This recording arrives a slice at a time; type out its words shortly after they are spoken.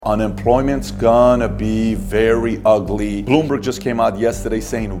Unemployment's gonna be very ugly. Bloomberg just came out yesterday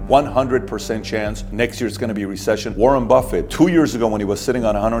saying 100% chance next year it's gonna be a recession. Warren Buffett, 2 years ago when he was sitting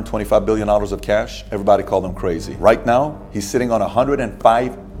on $125 billion of cash, everybody called him crazy. Right now, he's sitting on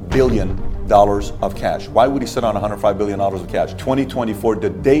 $105 billion of cash. Why would he sit on $105 billion of cash? 2024, the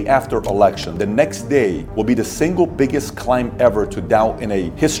day after election, the next day will be the single biggest climb ever to Dow in a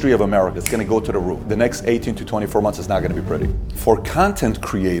history of America. It's going to go to the roof. The next 18 to 24 months is not going to be pretty. For content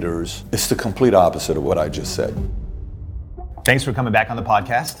creators, it's the complete opposite of what I just said. Thanks for coming back on the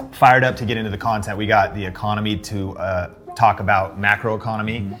podcast. Fired up to get into the content. We got the economy to talk about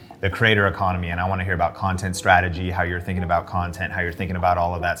macroeconomy, the creator economy, and I want to hear about content strategy, how you're thinking about content, how you're thinking about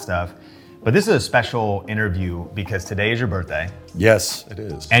all of that stuff. But this is a special interview because today is your birthday. Yes, it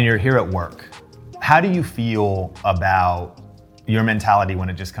is. And you're here at work. How do you feel about your mentality when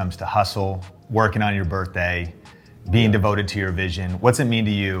it just comes to hustle, working on your birthday, being devoted to your vision? What's it mean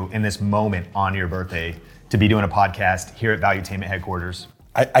to you in this moment on your birthday to be doing a podcast here at Valuetainment headquarters?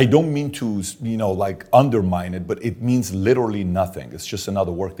 I don't mean to, undermine it, but it means literally nothing. It's just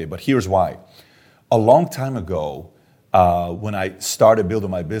another workday. But here's why. A long time ago, when I started building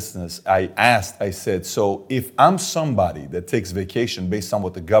my business, I said, so if I'm somebody that takes vacation based on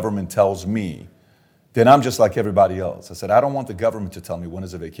what the government tells me, then I'm just like everybody else. I said, I don't want the government to tell me when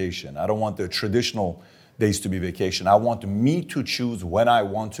is a vacation. I don't want the traditional days to be vacation. I want me to choose when I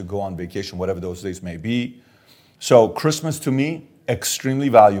want to go on vacation, whatever those days may be. So Christmas to me, extremely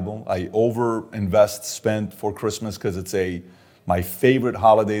valuable. I spend for Christmas because it's my favorite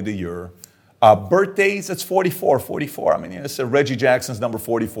holiday of the year. Birthdays, it's 44. I mean, it's Reggie Jackson's number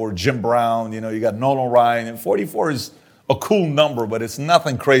 44, Jim Brown, you got Nolan Ryan. And 44 is a cool number, but it's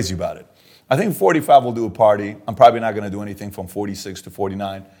nothing crazy about it. I think 45 will do a party. I'm probably not going to do anything from 46 to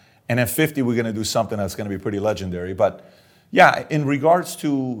 49. And at 50, we're going to do something that's going to be pretty legendary. But yeah, in regards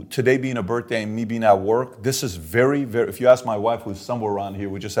to today being a birthday and me being at work, this is very, very, if you ask my wife who's somewhere around here,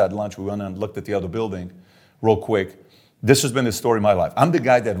 we just had lunch, we went and looked at the other building real quick. This has been the story of my life. I'm the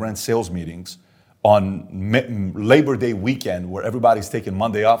guy that ran sales meetings on Labor Day weekend where everybody's taking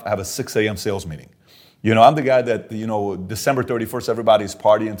Monday off. I have a 6 a.m. sales meeting. I'm the guy that, December 31st, everybody's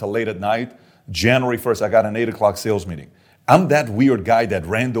partying until late at night. January 1st, I got an 8 o'clock sales meeting. I'm that weird guy that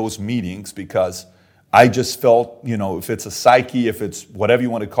ran those meetings because I just felt, if it's a psyche, if it's whatever you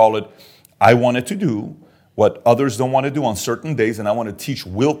want to call it, I wanted to do what others don't want to do on certain days, and I want to teach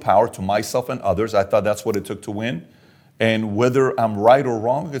willpower to myself and others. I thought that's what it took to win. And whether I'm right or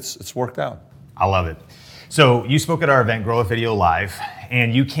wrong, it's worked out. I love it. So you spoke at our event, Grow a Video Live,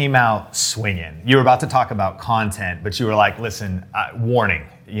 and you came out swinging. You were about to talk about content, but you were like, listen, warning,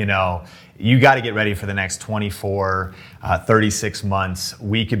 you got to get ready for the next 24, 36 months.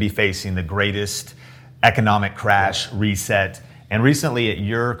 We could be facing the greatest economic crash, reset. And recently at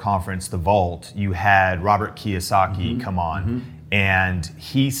your conference, The Vault, you had Robert Kiyosaki come on. And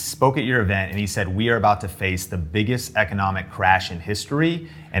he spoke at your event and he said, we are about to face the biggest economic crash in history,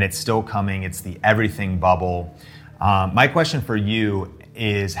 and it's still coming. It's the everything bubble. My question for you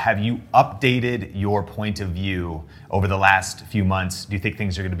is, have you updated your point of view over the last few months? Do you think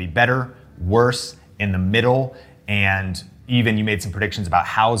things are going to be better, worse, in the middle? And even you made some predictions about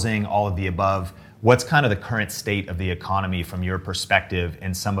housing, all of the above. What's kind of the current state of the economy from your perspective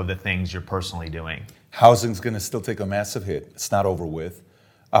and some of the things you're personally doing? Housing's going to still take a massive hit. It's not over with.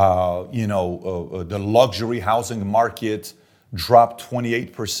 The luxury housing market dropped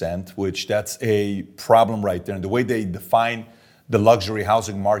 28%, which that's a problem right there. And the way they define the luxury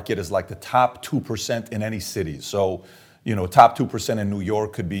housing market is like the top 2% in any city. So, top 2% in New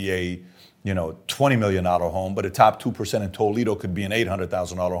York could be a, $20 million home, but the top 2% in Toledo could be an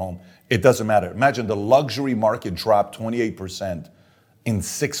 $800,000 home. It doesn't matter. Imagine the luxury market dropped 28% in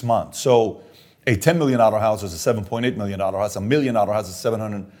 6 months. So a $10 million house is a $7.8 million house. $1 million house is a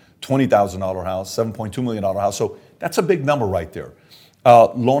 $720,000 house, $7.2 million house. So that's a big number right there.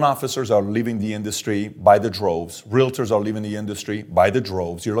 Loan officers are leaving the industry by the droves. Realtors are leaving the industry by the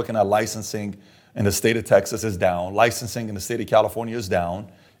droves. You're looking at licensing in the state of Texas is down. Licensing in the state of California is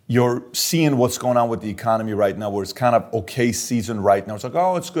down. You're seeing what's going on with the economy right now, where it's kind of okay season right now. It's like,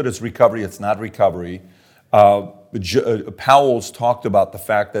 oh, it's good, it's recovery. It's not recovery. Powell's talked about the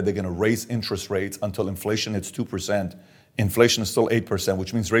fact that they're going to raise interest rates until inflation hits 2%. Inflation is still 8%,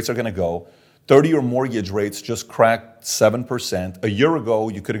 which means rates are going to go. 30-year mortgage rates just cracked 7%. A year ago,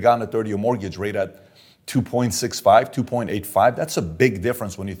 you could have gotten a 30-year mortgage rate at 2.65, 2.85. That's a big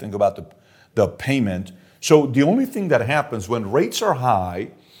difference when you think about the payment. So the only thing that happens when rates are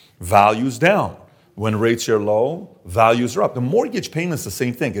high, value's down. When rates are low, values are up. The mortgage payment's the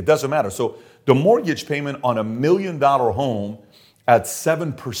same thing. It doesn't matter. So the mortgage payment on $1 million home at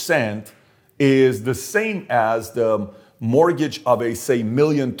 7% is the same as the mortgage of a, say, $1.3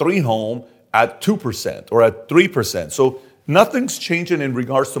 million home at 2% or at 3%. So nothing's changing in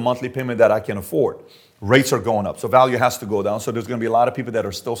regards to monthly payment that I can afford. Rates are going up, so value has to go down. So there's going to be a lot of people that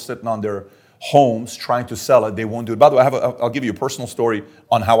are still sitting on their homes trying to sell it. They won't do it. By the way, I'll give you a personal story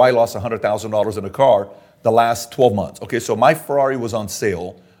on how I lost $100,000 in a car the last 12 months. Okay, so my Ferrari was on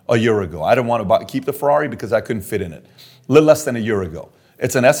sale a year ago. I didn't want to keep the Ferrari because I couldn't fit in it. A little less than a year ago.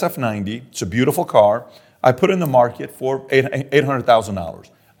 It's an SF90. It's a beautiful car. I put it in the market for $800,000.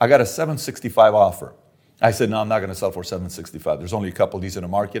 I got a $765 offer. I said, no, I'm not going to sell for $765. There's only a couple of these in the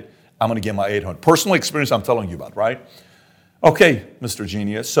market. I'm going to get my $800. Personal experience I'm telling you about, right? Okay, Mr.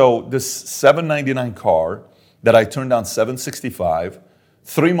 Genius. So this $799 car that I turned down $765,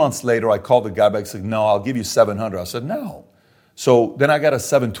 3 months later, I called the guy back and said, no, I'll give you $700. I said, no. So then I got a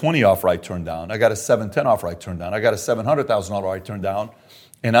 $720 offer I turned down. I got a $710 offer I turned down. I got a $700,000 I turned down.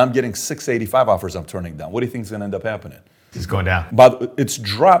 And I'm getting $685 offers I'm turning down. What do you think is going to end up happening? It's going down. But it's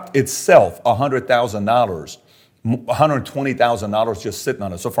dropped itself $100,000, $120,000 just sitting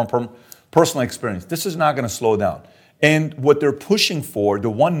on it. So from personal experience, this is not going to slow down. And what they're pushing for, the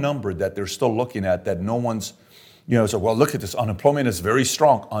one number that they're still looking at that no one's, so, well, look at this. Unemployment is very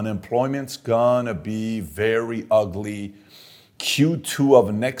strong. Unemployment's going to be very ugly. Q2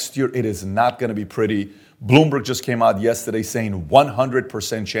 of next year, it is not going to be pretty. Bloomberg just came out yesterday saying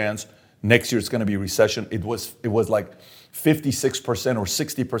 100% chance next year it's going to be recession. It was like 56% or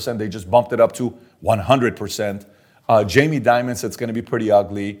 60%. They just bumped it up to 100%. Jamie Dimon said it's going to be pretty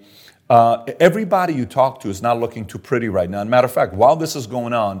ugly. Everybody you talk to is not looking too pretty right now. As a matter of fact, while this is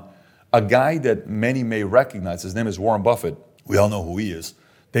going on, a guy that many may recognize, his name is Warren Buffett. We all know who he is.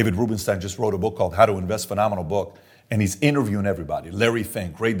 David Rubenstein just wrote a book called How to Invest, phenomenal book. And he's interviewing everybody. Larry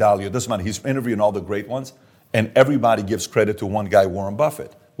Fink, Ray Dalio, doesn't matter. He's interviewing all the great ones. And everybody gives credit to one guy, Warren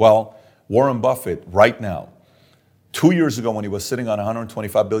Buffett. Well, Warren Buffett, right now, 2 years ago when he was sitting on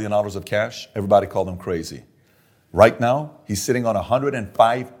 $125 billion of cash, everybody called him crazy. Right now, he's sitting on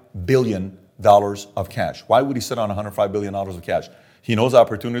 $105 billion of cash. Why would he sit on $105 billion of cash? He knows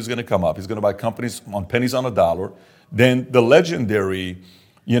opportunity is going to come up. He's going to buy companies on pennies on a dollar. Then the legendary,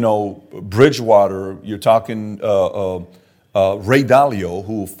 Bridgewater, you're talking Ray Dalio,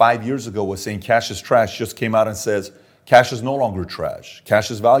 who 5 years ago was saying cash is trash, just came out and says cash is no longer trash.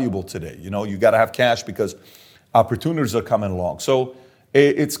 Cash is valuable today. You got to have cash because opportunities are coming along. So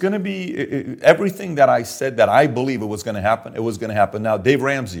it's going to be everything that I said that I believe it was going to happen. It was going to happen. Now, Dave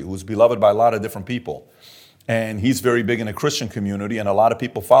Ramsey, who's beloved by a lot of different people, and he's very big in the Christian community, and a lot of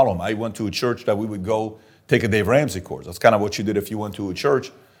people follow him. I went to a church that we would go take a Dave Ramsey course. That's kind of what you did if you went to a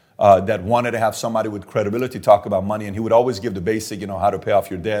church that wanted to have somebody with credibility talk about money, and he would always give the basic, how to pay off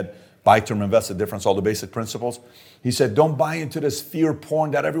your debt, buy term, invest, the difference, all the basic principles. He said, don't buy into this fear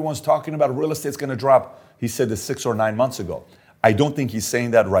porn that everyone's talking about. Real estate's going to drop. He said this 6 or 9 months ago. I don't think he's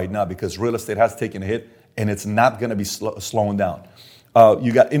saying that right now because real estate has taken a hit and it's not going to be slowing down.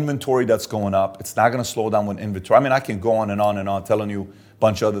 You got inventory that's going up. It's not going to slow down with inventory. I mean, I can go on and on and on telling you a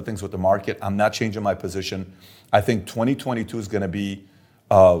bunch of other things with the market. I'm not changing my position. I think 2022 is going to be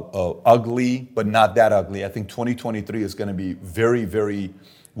ugly, but not that ugly. I think 2023 is going to be very, very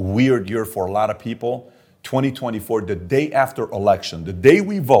weird year for a lot of people. 2024, the day after election, the day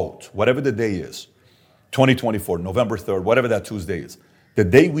we vote, whatever the day is, 2024, November 3rd, whatever that Tuesday is, the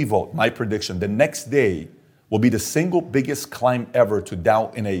day we vote, my prediction, the next day will be the single biggest climb ever to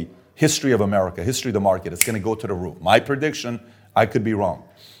Dow in a history of America, history of the market. It's going to go to the roof. My prediction, I could be wrong.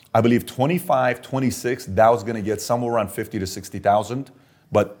 I believe 25, 26, Dow's going to get somewhere around 50 to 60,000,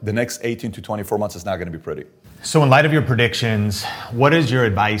 but the next 18 to 24 months is not going to be pretty. So in light of your predictions, what is your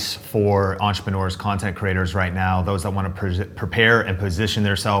advice for entrepreneurs, content creators right now, those that want to prepare and position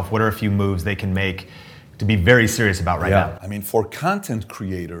themselves? What are a few moves they can make to be very serious about right now? I mean, for content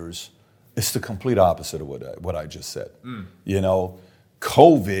creators, it's the complete opposite of what I just said.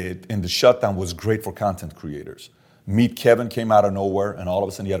 COVID and the shutdown was great for content creators. Meet Kevin came out of nowhere, and all of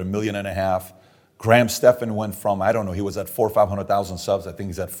a sudden he had 1.5 million. Graham Stephan went from, I don't know, he was at 400,000 or 500,000 subs. I think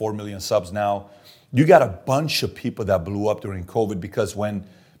he's at 4 million subs now. You got a bunch of people that blew up during COVID because when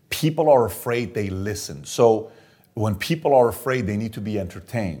people are afraid, they listen. So when people are afraid, they need to be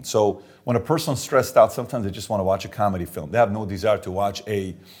entertained. So when a person's stressed out, sometimes they just want to watch a comedy film. They have no desire to watch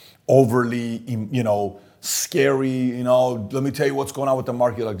a overly, scary, let me tell you what's going on with the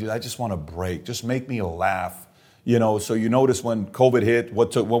market. Like, dude, I just want a break. Just make me laugh. So you notice when COVID hit,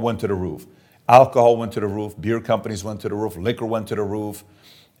 what went to the roof? Alcohol went to the roof. Beer companies went to the roof. Liquor went to the roof.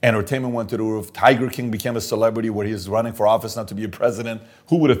 Entertainment went to the roof. Tiger King became a celebrity where he's running for office now to be a president.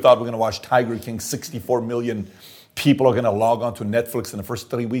 Who would have thought we're going to watch Tiger King, 64 million People are going to log on to Netflix in the first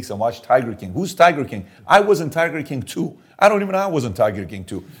 3 weeks and watch Tiger King. Who's Tiger King? I was in Tiger King 2. I don't even know I was in Tiger King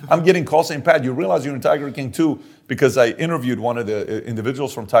 2. I'm getting calls saying, Pat, you realize you're in Tiger King 2 because I interviewed one of the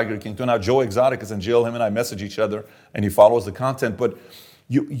individuals from Tiger King 2. Now, Joe Exotic is in jail. Him and I message each other, and he follows the content. But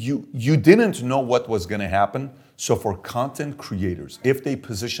you didn't know what was going to happen. So for content creators, if they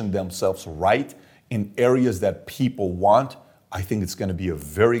position themselves right in areas that people want, I think it's going to be a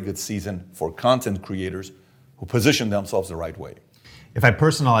very good season for content creators who position themselves the right way. If I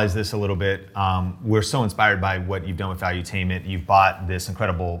personalize this a little bit, we're so inspired by what you've done with Valuetainment. You've bought this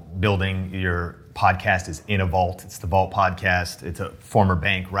incredible building. Your podcast is in a vault. It's the Vault Podcast. It's a former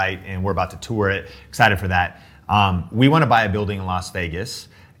bank, right? And we're about to tour it. Excited for that. We want to buy a building in Las Vegas.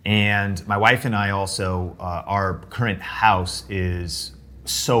 And my wife and I also, our current house is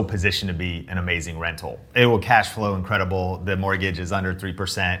so positioned to be an amazing rental. It will cash flow incredible. The mortgage is under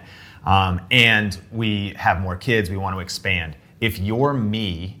 3%. And we have more kids. We want to expand. If you're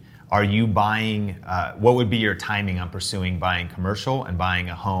me, are you buying, what would be your timing on pursuing buying commercial and buying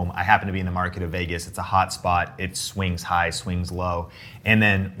a home? I happen to be in the market of Vegas. It's a hot spot. It swings high, swings low. And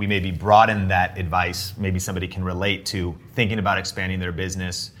then we maybe broaden that advice. Maybe somebody can relate to thinking about expanding their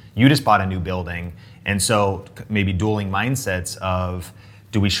business. You just bought a new building. And so maybe dueling mindsets of,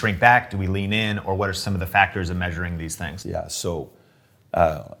 do we shrink back? Do we lean in? Or what are some of the factors of measuring these things? Yeah, so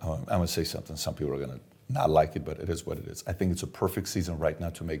I'm going to say something. Some people are going to not like it, but it is what it is. I think it's a perfect season right now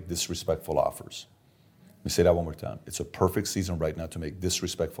to make disrespectful offers. Let me say that one more time. It's a perfect season right now to make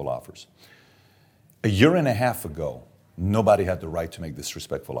disrespectful offers. A year and a half ago, nobody had the right to make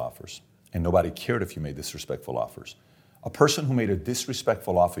disrespectful offers, and nobody cared if you made disrespectful offers. A person who made a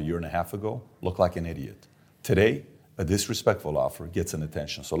disrespectful offer a year and a half ago looked like an idiot. Today, a disrespectful offer gets an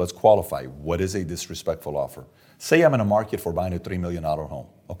attention. So let's qualify. What is a disrespectful offer? Say I'm in a market for buying a $3 million home,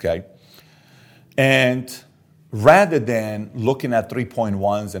 okay? And rather than looking at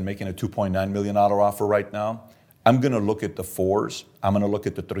 3.1s and making a $2.9 million offer right now, I'm going to look at the 4s, I'm going to look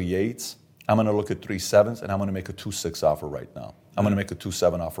at the 3.8s, I'm going to look at 3.7s, and I'm going to make a 2.6 offer right now. I'm going to make a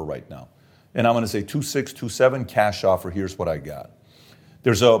 2.7 offer right now. And I'm going to say 2.6, 2.7, cash offer, here's what I got.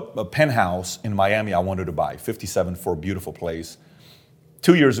 There's a penthouse in Miami I wanted to buy, 57 for a beautiful place.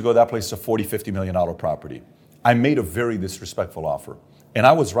 2 years ago, that place is a $40, $50 million property. I made a very disrespectful offer, and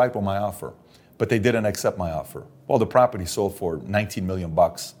I was right with my offer. But they didn't accept my offer. Well, the property sold for $19 million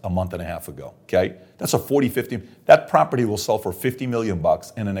a month and a half ago, okay? That's a 40, 50. That property will sell for $50 million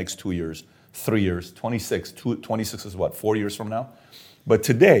in the next 2 years, 3 years, 26. 26 is what, 4 years from now? But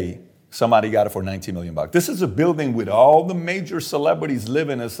today, somebody got it for $19 million. This is a building with all the major celebrities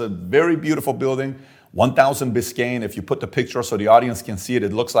living. It's a very beautiful building, 1,000 Biscayne. If you put the picture so the audience can see it,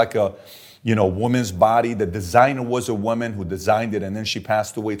 it looks like a woman's body. The designer was a woman who designed it, and then she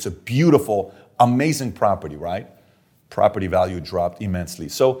passed away. It's a beautiful, amazing property, right? Property value dropped immensely.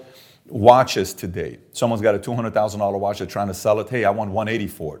 So watches today. Someone's got a $200,000 watch. They're trying to sell it. Hey, I want $180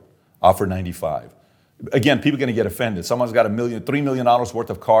 for it. Offer $95. Again, people are going to get offended. Someone's got $3 million worth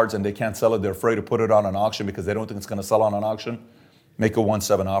of cards and they can't sell it. They're afraid to put it on an auction because they don't think it's going to sell on an auction. Make a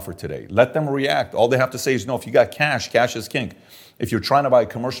 1.7 offer today. Let them react. All they have to say is, no, if you got cash, cash is king. If you're trying to buy a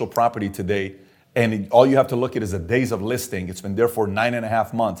commercial property today and all you have to look at is the days of listing, it's been there for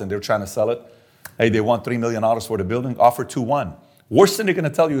 9.5 months and they're trying to sell it. Hey, they want $3 million for the building, offer 2.1. Worst thing they're going to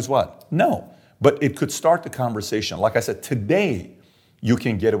tell you is what? No. But it could start the conversation. Like I said, today you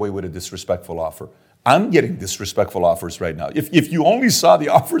can get away with a disrespectful offer. I'm getting disrespectful offers right now. If you only saw the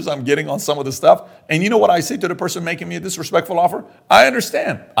offers I'm getting on some of the stuff, and you know what I say to the person making me a disrespectful offer? I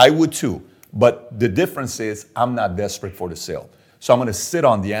understand. I would too. But the difference is I'm not desperate for the sale. So I'm going to sit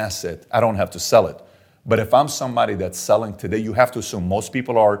on the asset. I don't have to sell it. But if I'm somebody that's selling today, you have to assume most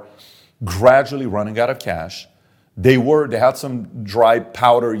people are gradually running out of cash. They had some dry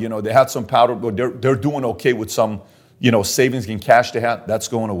powder, they had some powder, but they're doing okay with some, savings and cash they had. That's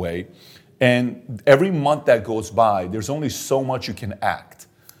going away. And every month that goes by, there's only so much you can act.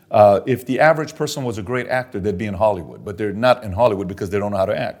 If the average person was a great actor, they'd be in Hollywood, but they're not in Hollywood because they don't know how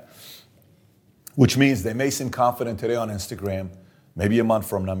to act. Which means they may seem confident today on Instagram, maybe a month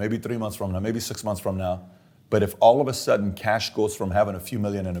from now, maybe 3 months from now, maybe 6 months from now. But if all of a sudden cash goes from having a few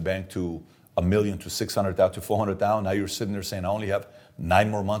million in the bank to $1 million to $600,000 to $400,000, now you're sitting there saying, I only have 9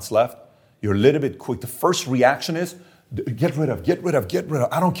 more months left. You're a little bit quick. The first reaction is, get rid of.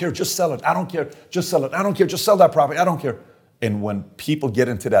 I don't care, just sell it. I don't care, just sell it. I don't care, just sell that property. I don't care. And when people get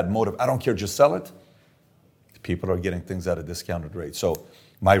into that mode of, I don't care, just sell it, people are getting things at a discounted rate. So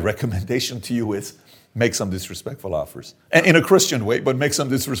my recommendation to you is make some disrespectful offers. And in a Christian way, but make some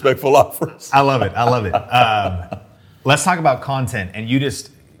disrespectful offers. I love it. Let's talk about content. And you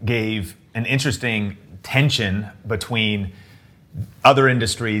just gave an interesting tension between other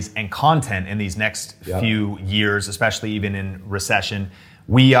industries and content in these next few years, especially even in recession.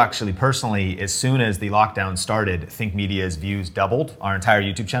 We actually personally, as soon as the lockdown started, Think Media's views doubled, our entire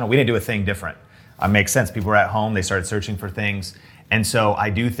YouTube channel. We didn't do a thing different. It makes sense. People were at home, they started searching for things. And so I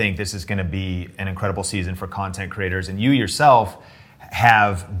do think this is going to be an incredible season for content creators. And you yourself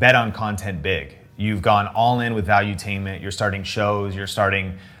have bet on content big. You've gone all in with valuetainment. You're starting shows. You're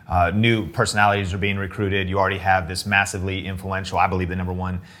starting new personalities are being recruited. You already have this massively influential, I believe the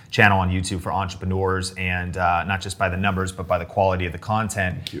 #1 channel on YouTube for entrepreneurs, and not just by the numbers, but by the quality of the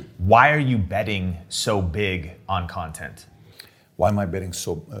content. Thank you. Why are you betting so big on content? Why am I betting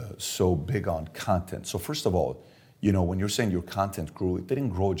so big on content? So first of all, when you're saying your content grew, it didn't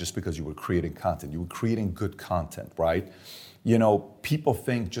grow just because you were creating content. You were creating good content, right? People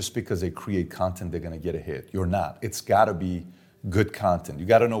think just because they create content, they're going to get a hit. You're not. It's got to be good content. You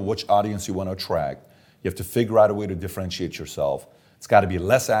got to know which audience you want to attract. You have to figure out a way to differentiate yourself. It's got to be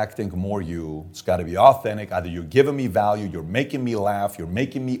less acting, more you. It's got to be authentic. Either you're giving me value, you're making me laugh, you're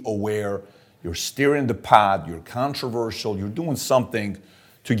making me aware, you're stirring the pot, you're controversial, you're doing something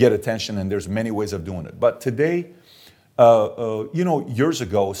to get attention, and there's many ways of doing it. But today, years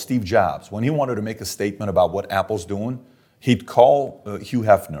ago, Steve Jobs, when he wanted to make a statement about what Apple's doing, he'd call Hugh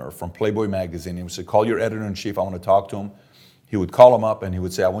Hefner from Playboy magazine. He would say, call your editor-in-chief, I want to talk to him. He would call him up and he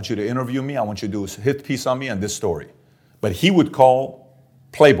would say, I want you to interview me. I want you to do a hit piece on me and this story. But he would call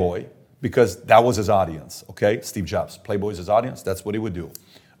Playboy because that was his audience, okay? Steve Jobs, Playboy's his audience. That's what he would do.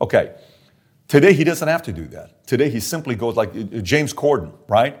 Okay, today he doesn't have to do that. Today he simply goes like James Corden,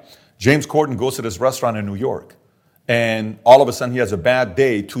 right? James Corden goes to this restaurant in New York and all of a sudden he has a bad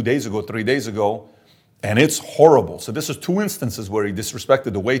day 2 days ago, 3 days ago, and it's horrible. So this is 2 instances where he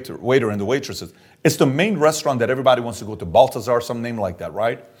disrespected the waiter and the waitresses. It's the main restaurant that everybody wants to go to, Balthazar, some name like that,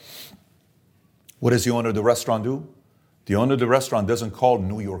 right? What does the owner of the restaurant do? The owner of the restaurant doesn't call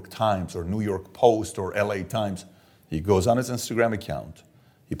New York Times or New York Post or LA Times. He goes on his Instagram account.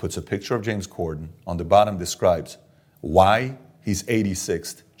 He puts a picture of James Corden. On the bottom describes why he's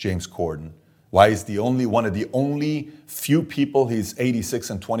 86th, James Corden. Why he's one of the only few people he's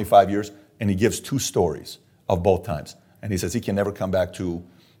 86 in 25 years. And he gives 2 stories of both times. And he says he can never come back to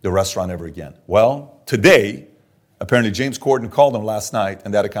the restaurant ever again. Well, today, apparently James Corden called him last night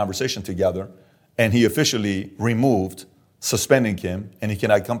and they had a conversation together. And he officially suspending him. And he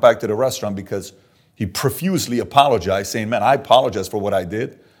cannot come back to the restaurant because he profusely apologized, saying, man, I apologize for what I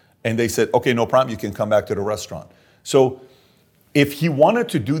did. And they said, okay, no problem, you can come back to the restaurant. So if he wanted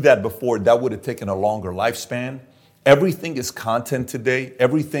to do that before, that would have taken a longer lifespan. Everything is content today.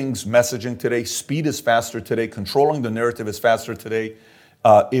 Everything's messaging today. Speed is faster today. Controlling the narrative is faster today.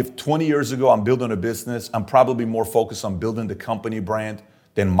 If 20 years ago I'm building a business, I'm probably more focused on building the company brand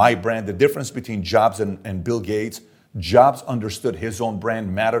than my brand. The difference between Jobs and Bill Gates, Jobs understood his own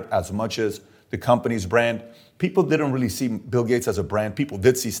brand mattered as much as the company's brand. People didn't really see Bill Gates as a brand. People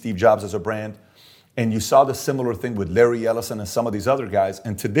did see Steve Jobs as a brand. And you saw the similar thing with Larry Ellison and some of these other guys.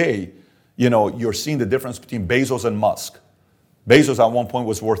 And today, you're seeing the difference between Bezos and Musk. Bezos at one point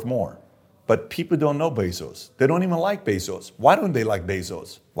was worth more. But people don't know Bezos. They don't even like Bezos. Why don't they like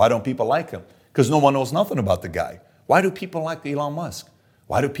Bezos? Why don't people like him? Because no one knows nothing about the guy. Why do people like Elon Musk?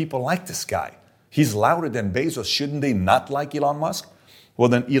 Why do people like this guy? He's louder than Bezos. Shouldn't they not like Elon Musk? Well,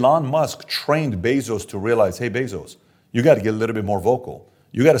 then Elon Musk trained Bezos to realize, hey, Bezos, you got to get a little bit more vocal.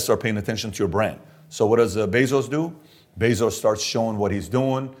 You got to start paying attention to your brand. So what does Bezos do? Bezos starts showing what he's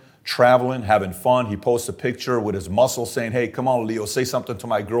doing, traveling, having fun. He posts a picture with his muscles saying, hey, come on, Leo, say something to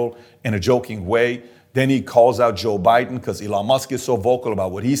my girl in a joking way. Then he calls out Joe Biden because Elon Musk is so vocal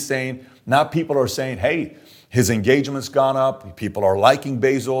about what he's saying. Now people are saying, hey, his engagement's gone up. People are liking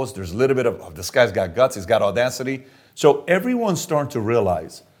Bezos. There's a little bit of, this guy's got guts. He's got audacity. So everyone's starting to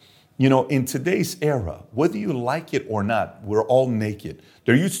realize, in today's era, whether you like it or not, we're all naked.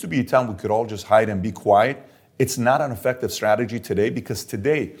 There used to be a time we could all just hide and be quiet. It's not an effective strategy today because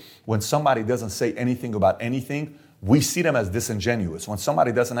today, when somebody doesn't say anything about anything, we see them as disingenuous. When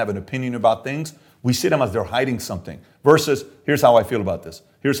somebody doesn't have an opinion about things, we see them as they're hiding something. Versus, here's how I feel about this.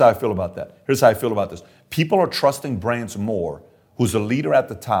 Here's how I feel about that. Here's how I feel about this. People are trusting brands more who's a leader at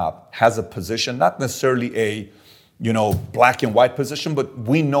the top, has a position, not necessarily a black and white position, but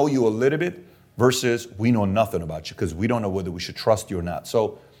we know you a little bit versus we know nothing about you because we don't know whether we should trust you or not.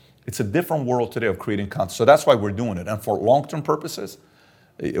 So it's a different world today of creating content. So that's why we're doing it. And for long-term purposes,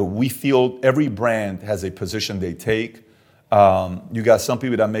 we feel every brand has a position they take. You got some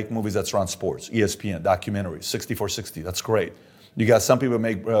people that make movies that surround sports, ESPN, documentaries, 6460, that's great. You got some people that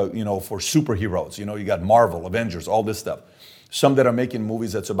make, for superheroes. You got Marvel, Avengers, all this stuff. Some that are making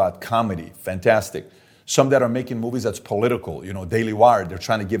movies that's about comedy, fantastic. some that are making movies that's political, Daily Wire, they're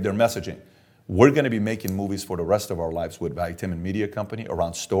trying to give their messaging. We're going to be making movies for the rest of our lives with Vitamin Media Company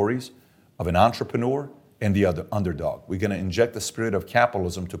around stories of an entrepreneur and the other underdog. We're going to inject the spirit of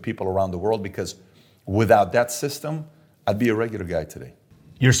capitalism to people around the world, because without that system, I'd be a regular guy today.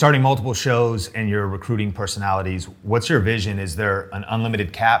 You're starting multiple shows and you're recruiting personalities. What's your vision? Is there an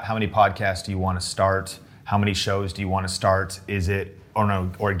unlimited cap? How many podcasts do you want to start? How many shows do you want to start? Is it on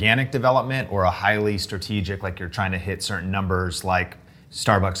an organic development or a highly strategic, like you're trying to hit certain numbers like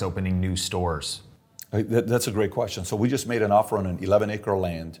Starbucks opening new stores? That's a great question. So we just made an offer on an 11-acre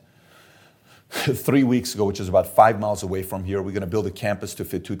land 3 weeks ago, which is about 5 miles away from here. We're going to build a campus to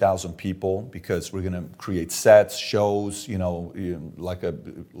fit 2,000 people, because we're going to create sets, shows, like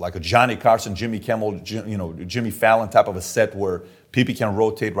a Johnny Carson, Jimmy Kimmel, Jimmy Fallon type of a set where people can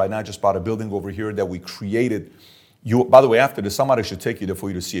rotate. Right now, I just bought a building over here that we created. By the way, after this, somebody should take you there for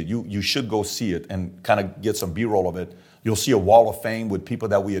you to see it. You should go see it and kind of get some B-roll of it. You'll see a wall of fame with people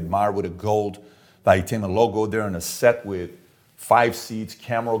that we admire with a gold Vitamin logo there, and a set with 5 seats,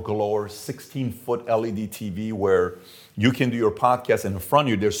 camera galore, 16-foot LED TV where you can do your podcast, and in front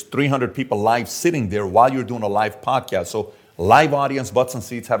of you, there's 300 people live sitting there while you're doing a live podcast. So live audience, butts and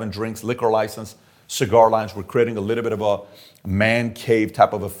seats, having drinks, liquor license, cigar lounge. We're creating a little bit of a man cave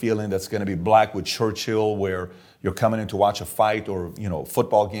type of a feeling that's going to be black with Churchill, where you're coming in to watch a fight or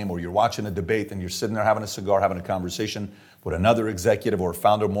football game, or you're watching a debate and you're sitting there having a cigar, having a conversation with another executive or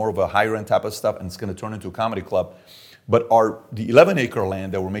founder, more of a higher end type of stuff, and it's going to turn into a comedy club. But the 11-acre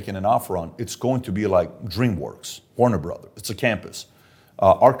land that we're making an offer on, it's going to be like DreamWorks, Warner Brothers. It's a campus.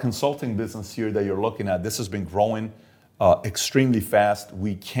 Our consulting business here that you're looking at, this has been growing extremely fast.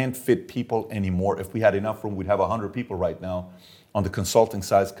 We can't fit people anymore. If we had enough room, we'd have 100 people right now on the consulting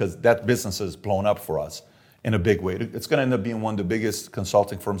side, because that business has blown up for us in a big way. It's going to end up being one of the biggest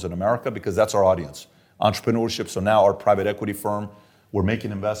consulting firms in America, because that's our audience. Entrepreneurship. So now our private equity firm, we're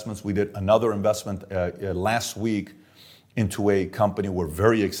making investments. We did another investment last week into a company. We're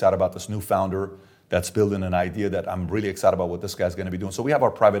very excited about this new founder that's building an idea that I'm really excited about what this guy's going to be doing. So we have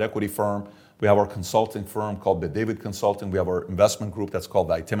our private equity firm. We have our consulting firm called David Consulting. We have our investment group that's called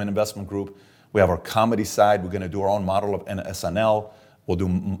Vitamin Investment Group. We have our comedy side. We're going to do our own model of SNL. We'll do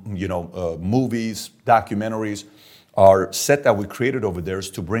movies, documentaries. Our set that we created over there is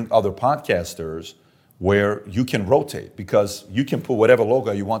to bring other podcasters where you can rotate, because you can put whatever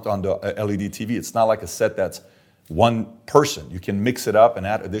logo you want on the LED TV. It's not like a set that's one person. You can mix it up and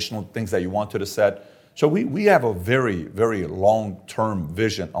add additional things that you want to the set. So we have a very, very long-term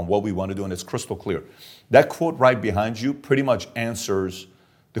vision on what we want to do, and it's crystal clear. That quote right behind you pretty much answers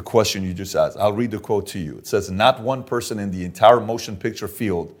the question you just asked. I'll read the quote to you. It says, "Not one person in the entire motion picture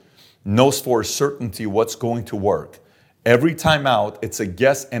field knows for certainty what's going to work. Every time out, it's a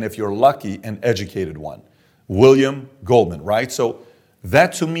guess, and if you're lucky, an educated one." William Goldman, right? So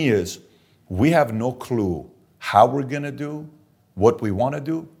that to me is, we have no clue how we're going to do what we want to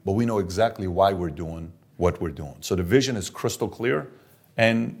do, but we know exactly why we're doing what we're doing. So the vision is crystal clear,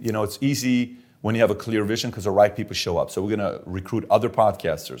 and it's easy when you have a clear vision, because the right people show up. So we're going to recruit other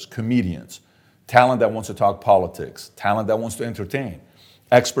podcasters, comedians, talent that wants to talk politics, talent that wants to entertain,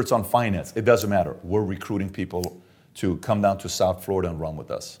 experts on finance. It doesn't matter. We're recruiting people to come down to South Florida and run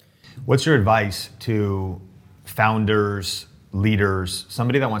with us. What's your advice to founders, leaders,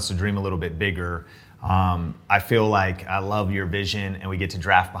 somebody that wants to dream a little bit bigger? I feel like I love your vision, and we get to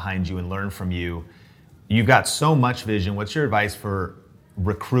draft behind you and learn from you. You've got so much vision. What's your advice for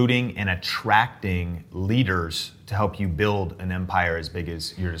recruiting and attracting leaders to help you build an empire as big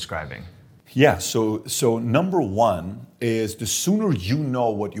as you're describing? Yeah, so number one is, the sooner you know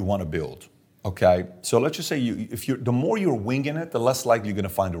what you want to build, okay? So let's just say the more you're winging it, the less likely you're going to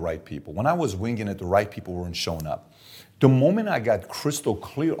find the right people. When I was winging it, the right people weren't showing up. The moment I got crystal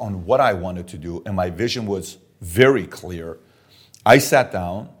clear on what I wanted to do, and my vision was very clear, I sat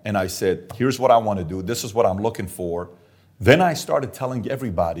down and I said, here's what I want to do. This is what I'm looking for. Then I started telling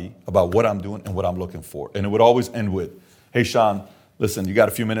everybody about what I'm doing and what I'm looking for. And it would always end with, hey, Sean, listen, you got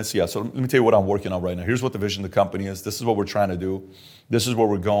a few minutes? Yeah, so let me tell you what I'm working on right now. Here's what the vision of the company is. This is what we're trying to do. This is where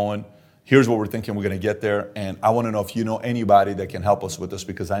we're going. Here's what we're thinking we're going to get there. And I want to know if you know anybody that can help us with this,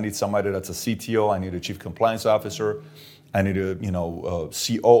 because I need somebody that's a CTO. I need a chief compliance officer. I need a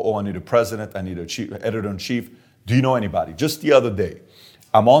COO. I need a president. I need a chief editor-in-chief. Do you know anybody? Just the other day,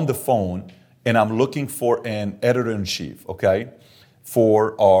 I'm on the phone and I'm looking for an editor-in-chief, okay,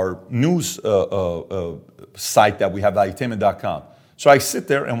 for our news site that we have, vitamin.com. So I sit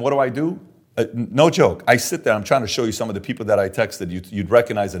there, and what do? No joke. I sit there. I'm trying to show you some of the people that I texted. You'd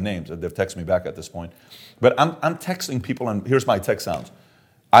recognize the names. They've texted me back at this point. But I'm texting people, and here's my text sounds.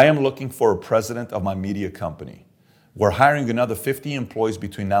 I am looking for a president of my media company. We're hiring another 50 employees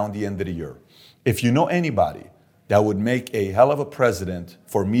between now and the end of the year. If you know anybody that would make a hell of a president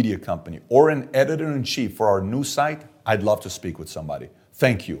for a media company or an editor-in-chief for our new site, I'd love to speak with somebody.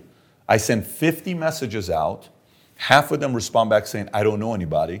 Thank you. I sent 50 messages out. Half of them respond back saying, I don't know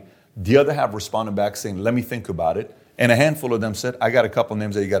anybody. The other half responded back saying, let me think about it. And a handful of them said, I got a couple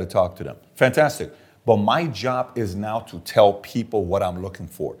names that you got to talk to them. Fantastic. But my job is now to tell people what I'm looking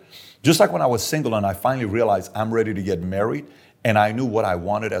for. Just like when I was single and I finally realized I'm ready to get married and I knew what I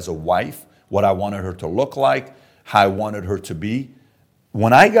wanted as a wife, what I wanted her to look like, how I wanted her to be.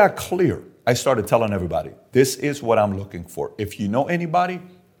 When I got clear, I started telling everybody, this is what I'm looking for. If you know anybody,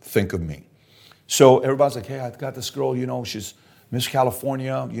 think of me. So everybody's like, hey, I've got this girl, she's Miss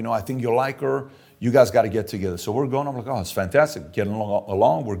California, I think you'll like her. You guys got to get together. So we're going, I'm like, oh, it's fantastic. Getting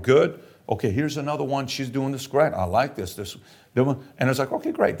along, we're good. Okay, here's another one. She's doing this great. I like this. And it's like,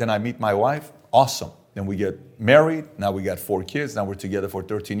 okay, great. Then I meet my wife. Awesome. Then we get married. Now we got 4 kids. Now we're together for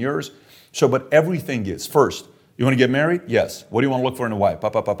 13 years. So, but everything is, first, you want to get married? Yes. What do you want to look for in a wife?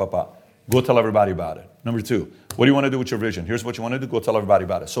 Go tell everybody about it. Number 2, what do you want to do with your vision? Here's what you want to do. Go tell everybody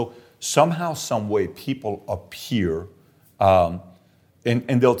about it. So somehow, some way, people appear, and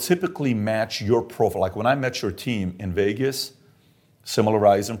they'll typically match your profile. Like when I met your team in Vegas, similar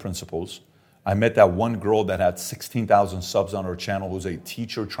eyes and principles. I met that one girl that had 16,000 subs on her channel who's a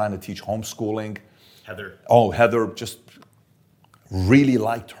teacher trying to teach homeschooling. Heather. Oh, Heather, just really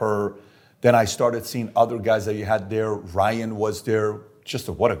liked her. Then I started seeing other guys that you had there. Ryan was there.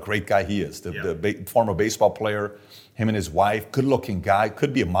 What a great guy he is. The former baseball player, him and his wife, good-looking guy.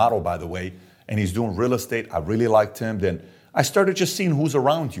 Could be a model, by the way. And he's doing real estate. I really liked him. Then I started just seeing who's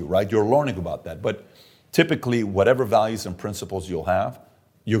around you, right? You're learning about that. But typically, whatever values and principles you'll have,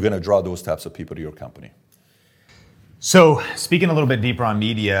 you're going to draw those types of people to your company. So speaking a little bit deeper on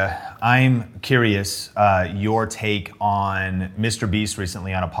media, I'm curious your take on Mr. Beast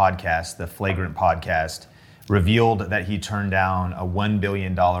recently on a podcast, the Flagrant podcast, revealed that he turned down a $1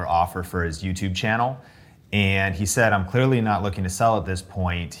 billion offer for his YouTube channel. And he said, I'm clearly not looking to sell at this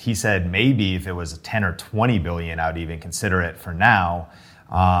point. He said maybe if it was 10 or 20 billion, I would even consider it for now.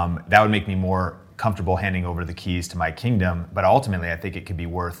 That would make me more comfortable handing over the keys to my kingdom, but ultimately I think it could be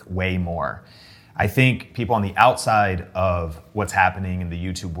worth way more. I think people on the outside of what's happening in the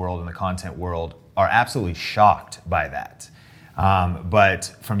YouTube world and the content world are absolutely shocked by that.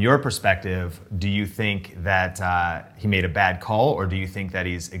 But from your perspective, do you think that he made a bad call, or do you think that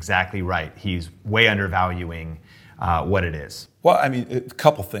he's exactly right? He's way undervaluing what it is. Well, I mean, a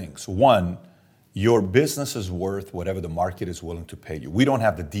couple things. One, your business is worth whatever the market is willing to pay you. We don't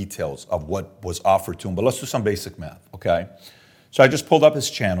have the details of what was offered to him, but let's do some basic math, okay? So I just pulled up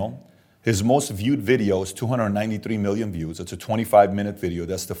his channel. His most viewed video is 293 million views. It's a 25-minute video.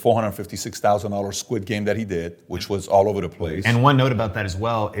 That's the $456,000 Squid Game that he did, which was all over the place. And one note about that as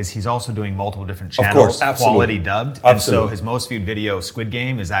well is he's also doing multiple different channels, quality dubbed. And so his most viewed video, Squid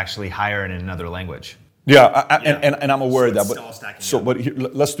Game, is actually higher in another language. Yeah, and I'm aware of that. But here,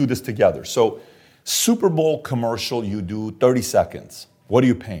 let's do this together. So Super Bowl commercial, you do 30 seconds. What are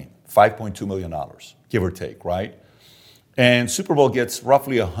you paying? $5.2 million, give or take, right? And Super Bowl gets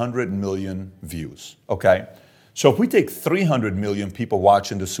roughly 100 million views, okay? So if we take 300 million people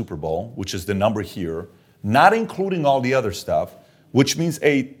watching the Super Bowl, which is the number here, not including all the other stuff, which means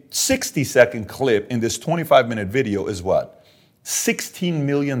a 60-second clip in this 25-minute video is what? $16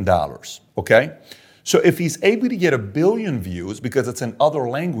 million, okay? So if he's able to get 1 billion views because it's in other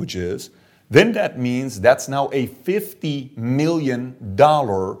languages, then that means that's now a $50 million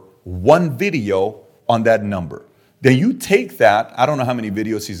one video on that number. Then you take that, I don't know how many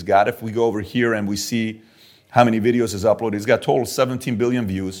videos he's got. If we go over here and we see how many videos he's uploaded, he's got total 17 billion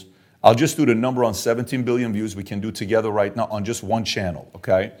views. I'll just do the number on 17 billion views we can do together right now on just one channel,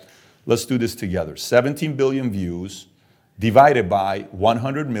 okay? Let's do this together. 17 billion views divided by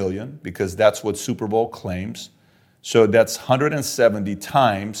 100 million, because that's what Super Bowl claims. So that's 170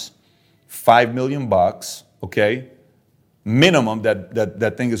 times $5 million, okay? Minimum,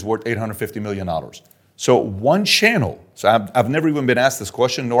 that thing is worth $850 million. So one channel, so I've never even been asked this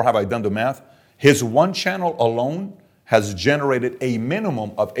question, nor have I done the math. His one channel alone has generated a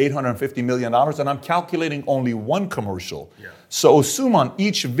minimum of $850 million, and I'm calculating only one commercial. Yeah. So assume on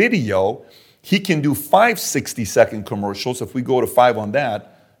each video, he can do 5 60-second commercials. If we go to 5 on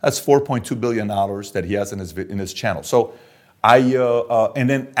that, that's $4.2 billion that he has in his channel. So and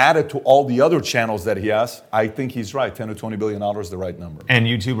then added to all the other channels that he has, I think he's right. $10 to $20 billion is the right number. And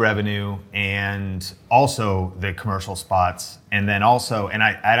YouTube revenue, and also the commercial spots, and then also, and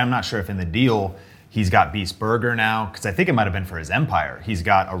I'm not sure if in the deal He's got Beast Burger now, because I think it might have been for his empire. He's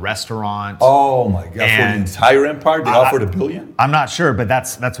got a restaurant. Oh my God! For the entire empire, they offered $1 billion. I'm not sure, but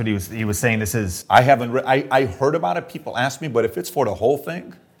that's what he was saying. This is. I haven't. I heard about it. People ask me, but if it's for the whole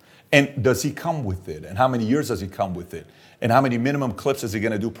thing, and does he come with it? And how many years does he come with it? And how many minimum clips is he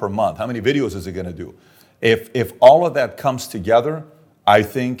going to do per month? How many videos is he going to do? If all of that comes together, I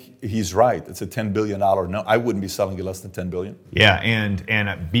think he's right. It's a $10 billion. No, I wouldn't be selling it less than $10 billion. Yeah, and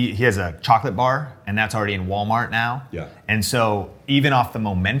he has a chocolate bar, and that's already in Walmart now. Yeah. And so even off the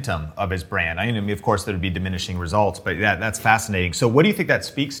momentum of his brand, I mean, of course, there would be diminishing results, but that's fascinating. So what do you think that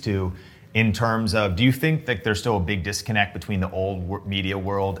speaks to in terms of, do you think that there's still a big disconnect between the old media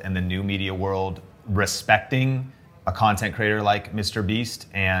world and the new media world respecting a content creator like Mr. Beast,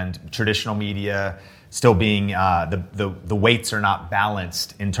 and traditional media still being the weights are not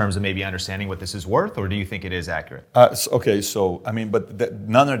balanced in terms of maybe understanding what this is worth, or do you think it is accurate? So I mean, but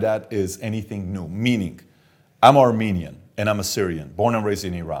none of that is anything new. Meaning, I'm Armenian and I'm a Syrian, born and raised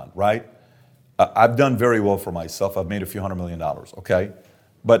in Iran, right? I've done very well for myself. I've made a few $100 million, okay?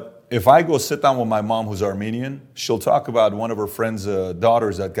 But if I go sit down with my mom who's Armenian, she'll talk about one of her friend's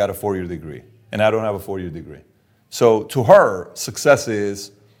daughters that got a 4-year degree, and I don't have a 4-year degree. So to her, success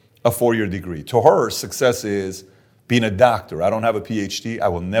is a 4-year degree. To her, success is being a doctor. I don't have a PhD. I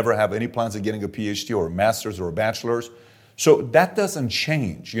will never have any plans of getting a PhD or a master's or a bachelor's. So that doesn't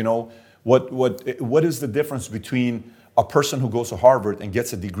change. You know, what is the difference between a person who goes to Harvard and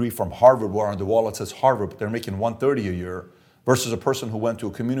gets a degree from Harvard where on the wall it says Harvard, but they're making $130 a year, versus a person who went to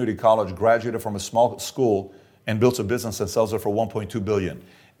a community college, graduated from a small school, and built a business and sells it for $1.2 billion.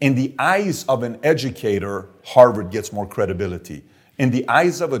 In the eyes of an educator, Harvard gets more credibility. In the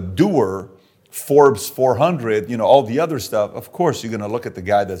eyes of a doer, Forbes 400, all the other stuff, of course, you're going to look at the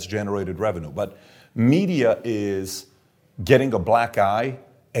guy that's generated revenue. But media is getting a black eye,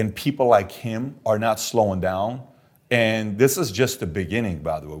 and people like him are not slowing down. And this is just the beginning,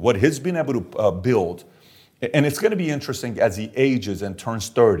 by the way. What he's been able to build, and it's going to be interesting as he ages and turns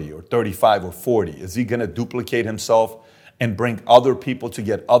 30 or 35 or 40. Is he going to duplicate himself and bring other people to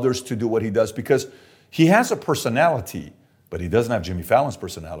get others to do what he does? Because he has a personality, but he doesn't have Jimmy Fallon's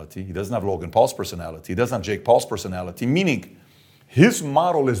personality. He doesn't have Logan Paul's personality. He doesn't have Jake Paul's personality, meaning his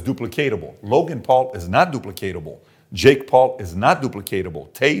model is duplicatable. Logan Paul is not duplicatable. Jake Paul is not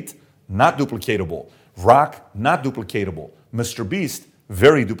duplicatable. Tate, not duplicatable. Rock, not duplicatable. Mr. Beast,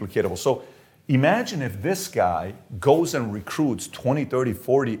 very duplicatable. So imagine if this guy goes and recruits 20, 30,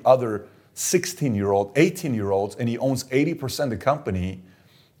 40 other 16-year-old, 18-year-olds, and he owns 80% of the company,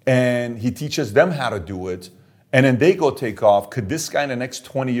 and he teaches them how to do it, and then they go take off. Could this guy in the next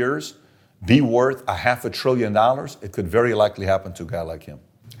 20 years be worth $500 billion? It could very likely happen to a guy like him.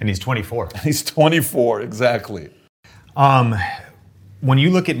 And he's 24. He's 24, exactly. When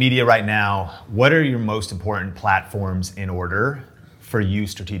you look at media right now, what are your most important platforms in order for you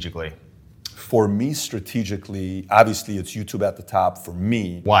strategically? For me strategically, obviously it's YouTube at the top for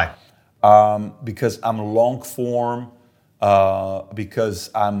me. Why? Because I'm long form, because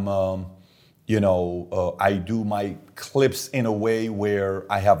I'm, I do my clips in a way where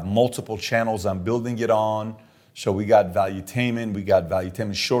I have multiple channels I'm building it on. So we got Valuetainment, we got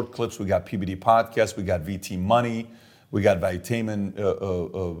Valuetainment short clips, we got PBD podcast, we got VT Money, we got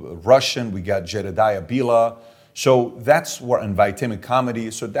Valuetainment Russian, we got Jedediah Bila. So that's where, and Valuetainment comedy.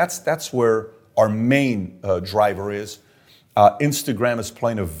 So that's where our main driver is. Instagram is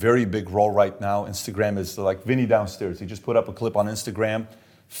playing a very big role right now. Instagram is like Vinny downstairs. He just put up a clip on Instagram.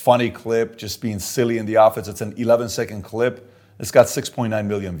 Funny clip, just being silly in the office. It's an 11-second clip. It's got 6.9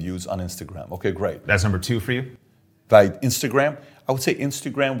 million views on Instagram. Okay, great. That's number 2 for you? Right, Instagram. I would say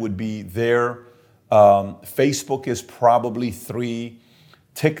Instagram would be there. Facebook is probably 3.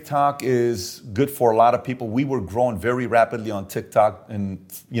 TikTok is good for a lot of people. We were growing very rapidly on TikTok, and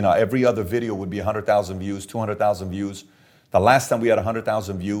every other video would be 100,000 views, 200,000 views. The last time we had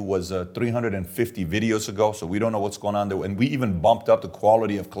 100,000 views was 350 videos ago, so we don't know what's going on there. And we even bumped up the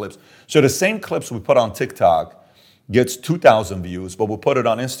quality of clips. So the same clips we put on TikTok gets 2,000 views, but we'll put it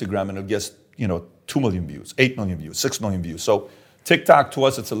on Instagram and it gets 2 million views, 8 million views, 6 million views. So TikTok to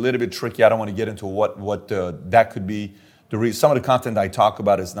us, it's a little bit tricky. I don't want to get into what that could be. Some of the content I talk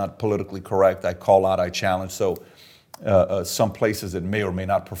about is not politically correct. I call out, I challenge. So some places it may or may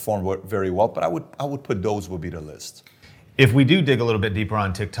not perform very well, but I would put those would be the list. If we do dig a little bit deeper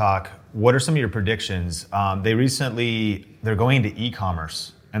on TikTok, what are some of your predictions? They're going into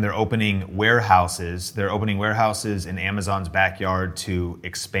e-commerce and they're opening warehouses. They're opening warehouses in Amazon's backyard to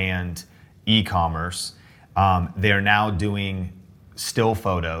expand e-commerce. They are now doing still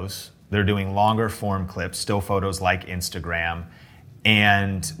photos. They're doing longer form clips, still photos like Instagram.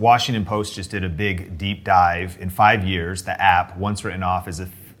 And Washington Post just did a big deep dive. In 5 years, the app, once written off as a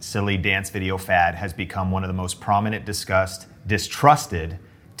silly dance video fad, has become one of the most prominent, discussed, distrusted,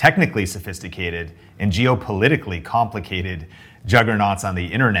 technically sophisticated, and geopolitically complicated juggernauts on the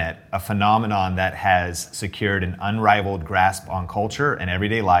internet, a phenomenon that has secured an unrivaled grasp on culture and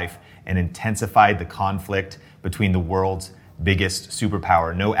everyday life and intensified the conflict between the world's biggest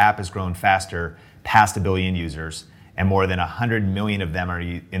superpower. No app has grown faster, past 1 billion users, and more than 100 million of them are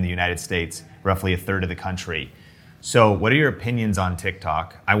in the United States, roughly a third of the country. So what are your opinions on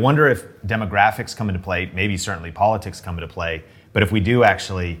TikTok? I wonder if demographics come into play, maybe certainly politics come into play, but if we do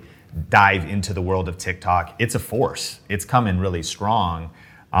actually dive into the world of TikTok, it's a force. It's coming really strong.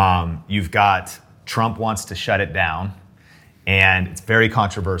 You've got Trump wants to shut it down, and it's very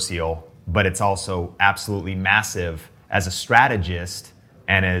controversial, but it's also absolutely massive as a strategist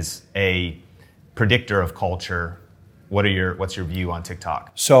and as a predictor of culture. What's your view on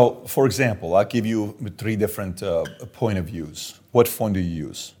TikTok? So, for example, I'll give you 3 different point of views. What phone do you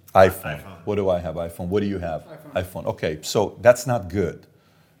use? iPhone. What do I have? iPhone. What do you have? iPhone. Okay, so that's not good.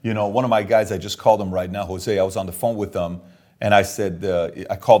 You know, one of my guys, I just called him right now, Jose, I was on the phone with him, and I said,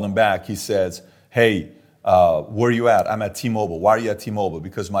 I called him back. He says, hey, where are you at? I'm at T-Mobile. Why are you at T-Mobile?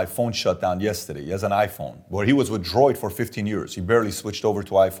 Because my phone shut down yesterday. He has an iPhone. Well, he was with Droid for 15 years. He barely switched over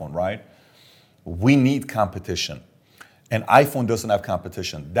to iPhone, right? We need competition. And iPhone doesn't have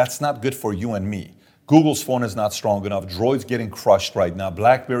competition. That's not good for you and me. Google's phone is not strong enough. Droid's getting crushed right now.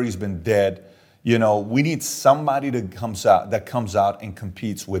 BlackBerry's been dead. You know, we need somebody that comes out and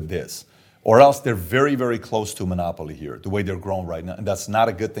competes with this. Or else they're very, very close to monopoly here, the way they're growing right now. And that's not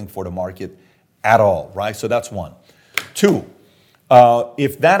a good thing for the market at all, right? So that's 1. 2,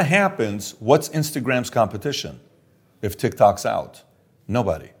 if that happens, what's Instagram's competition if TikTok's out?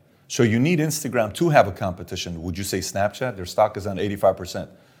 Nobody. So you need Instagram to have a competition. Would you say Snapchat? Their stock is on 85%.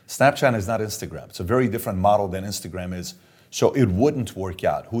 Snapchat is not Instagram. It's a very different model than Instagram is. So it wouldn't work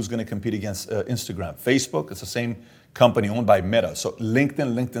out. Who's going to compete against Instagram? Facebook, it's the same company owned by Meta. So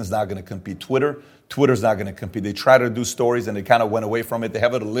LinkedIn's not going to compete. Twitter's not going to compete. They try to do stories and they kind of went away from it. They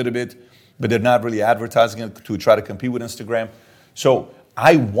have it a little bit, but they're not really advertising it to try to compete with Instagram. So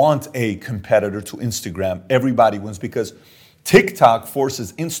I want a competitor to Instagram. Everybody wins because TikTok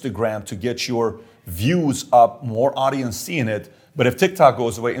forces Instagram to get your views up, more audience seeing it. But if TikTok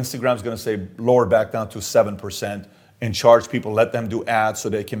goes away, Instagram's going to say lower back down to 7% and charge people, let them do ads so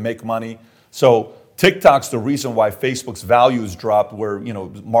they can make money. So TikTok's the reason why Facebook's values dropped, where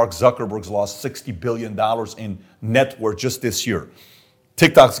Mark Zuckerberg's lost $60 billion in net worth just this year.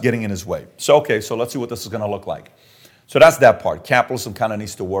 TikTok's getting in his way. So let's see what this is going to look like. So that's that part. Capitalism kind of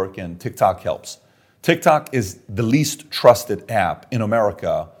needs to work, and TikTok helps. TikTok is the least trusted app in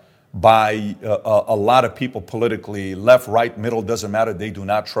America by a lot of people politically, left, right, middle, doesn't matter. They do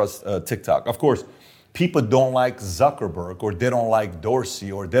not trust TikTok. Of course, people don't like Zuckerberg, or they don't like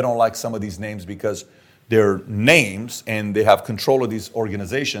Dorsey, or they don't like some of these names because they're names and they have control of these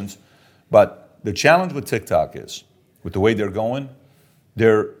organizations. But the challenge with TikTok is, with the way they're going,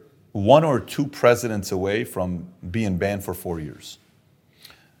 they're 1 or 2 presidents away from being banned for 4 years.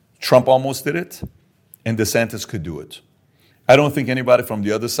 Trump almost did it, and DeSantis could do it. I don't think anybody from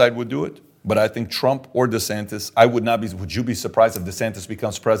the other side would do it, but I think Trump or DeSantis, would you be surprised if DeSantis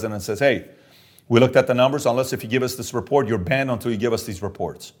becomes president and says, hey, we looked at the numbers, unless if you give us this report, you're banned until you give us these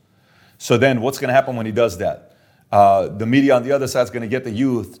reports. So then what's going to happen when he does that? The media on the other side is going to get the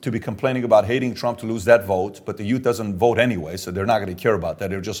youth to be complaining about hating Trump to lose that vote, but the youth doesn't vote anyway, so they're not going to care about that.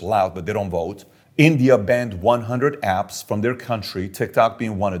 They're just loud, but they don't vote. India banned 100 apps from their country, TikTok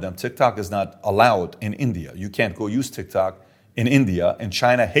being one of them. TikTok is not allowed in India. You can't go use TikTok in India, and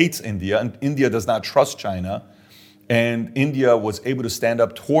China hates India, and India does not trust China, and India was able to stand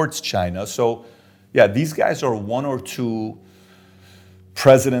up towards China. So, yeah, these guys are 1 or 2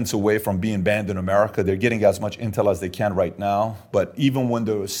 presidents away from being banned in America. They're getting as much intel as they can right now. But even when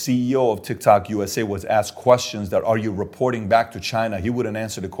the CEO of TikTok USA was asked questions that, are you reporting back to China? He wouldn't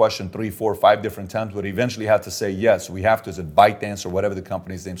answer the question 3, 4, 5 different times, but he eventually had to say, yes, we have to. Is it ByteDance or whatever the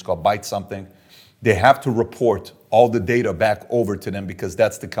company's name is called, Byte something? They have to report all the data back over to them because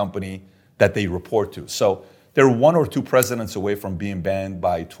that's the company that they report to. So they're 1 or 2 presidents away from being banned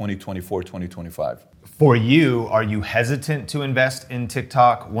by 2024, 2025. For you, are you hesitant to invest in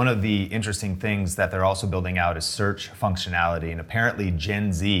TikTok? One of the interesting things that they're also building out is search functionality. And apparently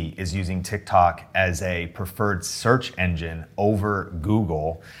Gen Z is using TikTok as a preferred search engine over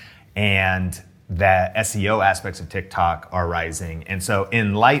Google. And the SEO aspects of TikTok are rising. And so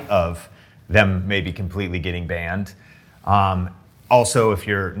in light of them maybe completely getting banned, also, if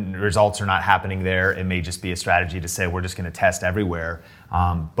your results are not happening there, it may just be a strategy to say, we're just going to test everywhere.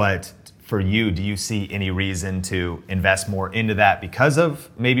 But for you, do you see any reason to invest more into that because of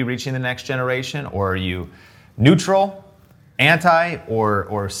maybe reaching the next generation? Or are you neutral, anti,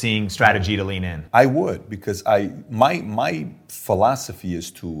 or seeing strategy to lean in? I would, because my philosophy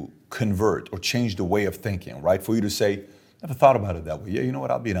is to convert or change the way of thinking, right? For you to say, never thought about it that way. Yeah, you know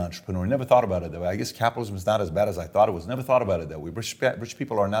what? I'll be an entrepreneur. Never thought about it that way. I guess capitalism is not as bad as I thought it was. Never thought about it that way. Rich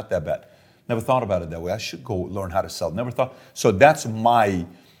people are not that bad. Never thought about it that way. I should go learn how to sell. Never thought. So that's my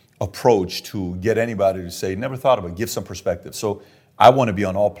approach to get anybody to say, never thought about it. Give some perspective. So I want to be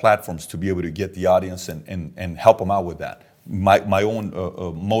on all platforms to be able to get the audience and help them out with that. My own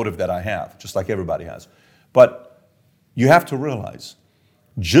motive that I have, just like everybody has. But you have to realize,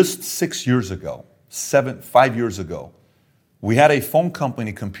 just 5 years ago, we had a phone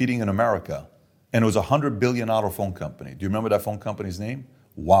company competing in America, and it was a $100 billion phone company. Do you remember that phone company's name?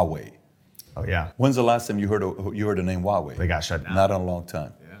 Huawei. Oh, yeah. When's the last time you heard the name Huawei? They got shut down. Not in a long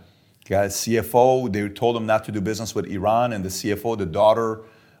time. Yeah. Guys, CFO, they told them not to do business with Iran, and the CFO, the daughter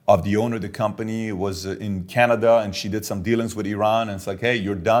of the owner of the company, was in Canada, and she did some dealings with Iran, and it's like, hey,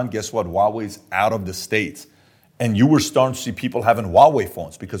 you're done. Guess what? Huawei's out of the States. And you were starting to see people having Huawei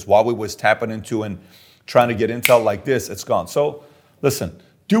phones because Huawei was tapping into and trying to get intel like this. It's gone. So listen,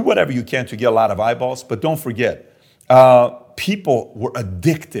 do whatever you can to get a lot of eyeballs, but don't forget, people were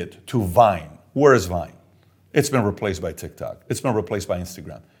addicted to Vine. Where is Vine? It's been replaced by TikTok. It's been replaced by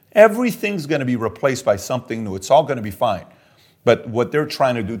Instagram. Everything's going to be replaced by something new. It's all going to be fine. But what they're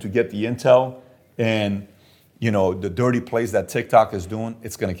trying to do to get the intel and, the dirty plays that TikTok is doing,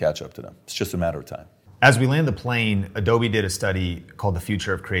 it's going to catch up to them. It's just a matter of time. As we land the plane, Adobe did a study called the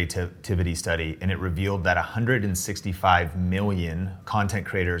Future of Creativity Study, and it revealed that 165 million content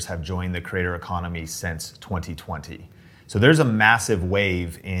creators have joined the creator economy since 2020. So there's a massive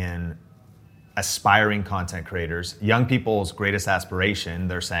wave in aspiring content creators. Young people's greatest aspiration,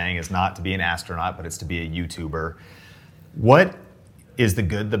 they're saying, is not to be an astronaut, but it's to be a YouTuber. What is the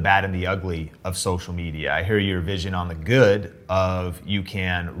good, the bad, and the ugly of social media? I hear your vision on the good of you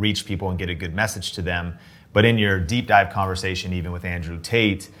can reach people and get a good message to them. But in your deep dive conversation, even with Andrew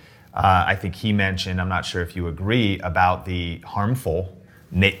Tate, I think he mentioned, I'm not sure if you agree, about the harmful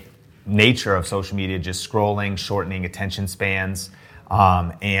nature of social media, just scrolling, shortening attention spans,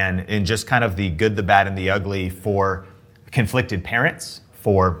 and just kind of the good, the bad, and the ugly for conflicted parents,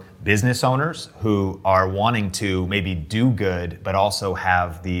 for business owners who are wanting to maybe do good, but also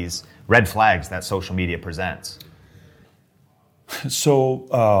have these red flags that social media presents.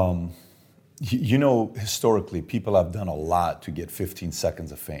 So, historically, people have done a lot to get 15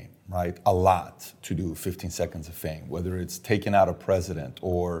 seconds of fame, right? A lot to do 15 seconds of fame, whether it's taking out a president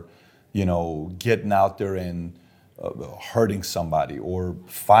or, getting out there and hurting somebody or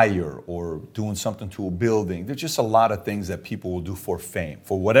fire or doing something to a building. There's just a lot of things that people will do for fame.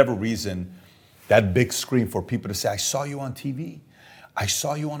 For whatever reason, that big screen for people to say, I saw you on TV. I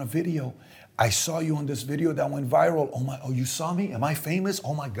saw you on a video. I saw you on this video that went viral. Oh, you saw me? Am I famous?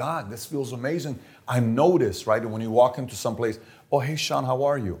 Oh my God, this feels amazing. I'm noticed, right? And when you walk into some place, oh, hey, Sean, how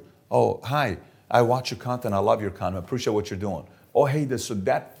are you? Oh, hi, I watch your content. I love your content. I appreciate what you're doing. Oh, hey, so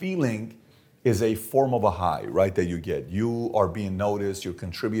that feeling is a form of a high, right, that you get. You are being noticed, you're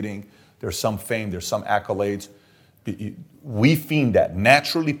contributing, there's some fame, there's some accolades. We fiend that.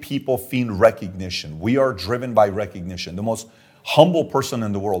 Naturally, people fiend recognition. We are driven by recognition. The most humble person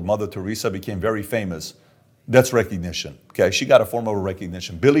in the world, Mother Teresa, became very famous. That's recognition, okay? She got a form of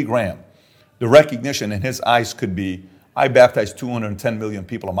recognition. Billy Graham, the recognition in his eyes could be, I baptized 210 million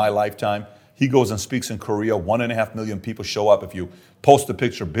people in my lifetime. He goes and speaks in Korea, 1.5 million people show up. If you post a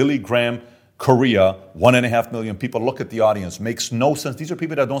picture, Billy Graham, Korea, 1.5 million people. Look at the audience. Makes no sense. These are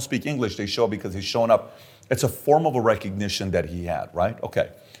people that don't speak English. They show up because he's showing up. It's a form of a recognition that he had, right?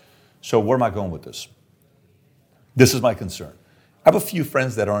 Okay. So where am I going with this? This is my concern. I have a few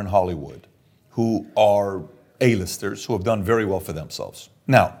friends that are in Hollywood who are A-listers who have done very well for themselves.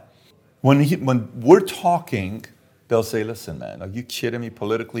 Now, when we're talking, they'll say, listen, man, are you kidding me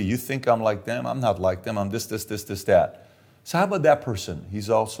politically? You think I'm like them? I'm not like them. I'm this, that. So how about that person? He's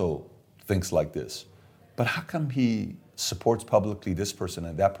also thinks like this. But how come he supports publicly this person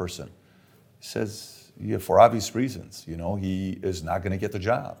and that person? He says, yeah, for obvious reasons. He is not going to get the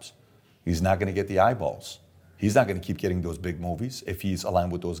jobs. He's not going to get the eyeballs. He's not going to keep getting those big movies if he's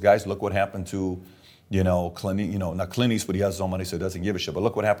aligned with those guys. Look what happened to, Clint, not Clint Eastwood, he has his own money, so he doesn't give a shit. But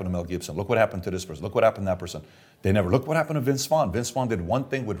look what happened to Mel Gibson. Look what happened to this person. Look what happened to that person. Look what happened to Vince Vaughn. Vince Vaughn did one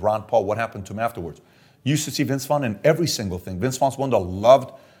thing with Ron Paul. What happened to him afterwards? You used to see Vince Vaughn in every single thing. Vince Vaughn's one of the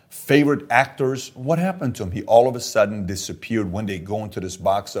loved favorite actors, what happened to them? He all of a sudden disappeared when they go into this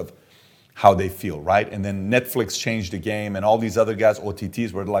box of how they feel, right? And then Netflix changed the game, and all these other guys,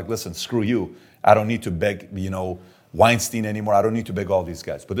 OTTs, were like, listen, screw you. I don't need to beg, Weinstein anymore. I don't need to beg all these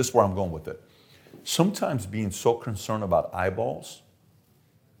guys. But this is where I'm going with it. Sometimes being so concerned about eyeballs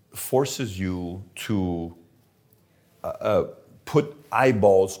forces you to put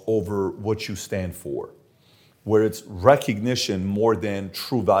eyeballs over what you stand for, where it's recognition more than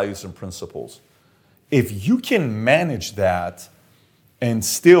true values and principles. If you can manage that and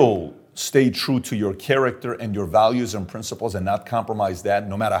still stay true to your character and your values and principles and not compromise that,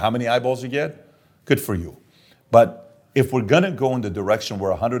 no matter how many eyeballs you get, good for you. But if we're going to go in the direction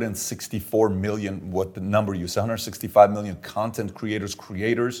where 164 million, what the number you said, 165 million content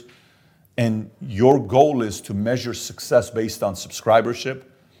creators, and your goal is to measure success based on subscribership,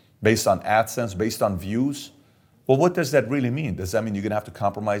 based on AdSense, based on views, well, what does that really mean? Does that mean you're going to have to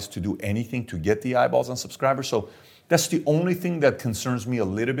compromise to do anything to get the eyeballs and subscribers? So that's the only thing that concerns me a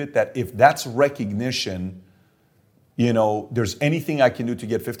little bit, that if that's recognition, there's anything I can do to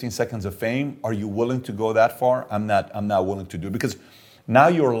get 15 seconds of fame, are you willing to go that far? I'm not willing to do it, because now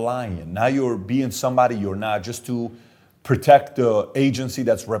you're lying. Now you're being somebody you're not, just to protect the agency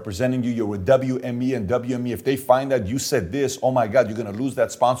that's representing you. You're with WME, and WME, if they find that you said this, oh my God, you're going to lose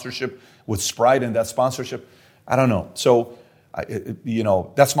that sponsorship with Sprite and that sponsorship. I don't know. So,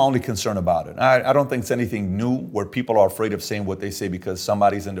 that's my only concern about it. I don't think it's anything new where people are afraid of saying what they say because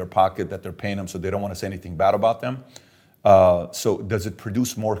somebody's in their pocket that they're paying them, so they don't want to say anything bad about them. So does it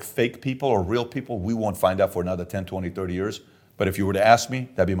produce more fake people or real people? We won't find out for another 10, 20, 30 years. But if you were to ask me,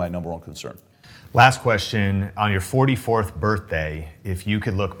 that'd be my number one concern. Last question. On your 44th birthday, if you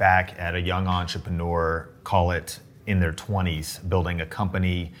could look back at a young entrepreneur, call it in their 20s, building a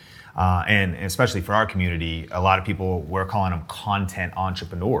company, and especially for our community, a lot of people, we're calling them content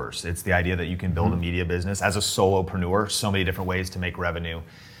entrepreneurs. It's the idea that you can build a media business as a solopreneur, so many different ways to make revenue.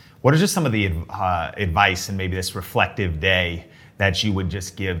 What are just some of the advice and maybe this reflective day that you would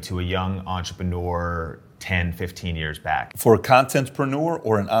just give to a young entrepreneur 10, 15 years back? For a contentpreneur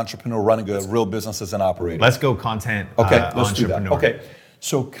or an entrepreneur running a real business as an operator? Let's go content let's entrepreneur. do that. Okay,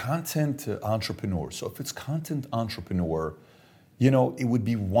 so content entrepreneur. So if it's content entrepreneur, it would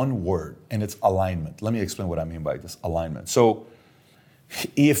be one word, and it's alignment. Let me explain what I mean by this, alignment. So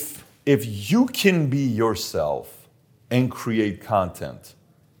if you can be yourself and create content,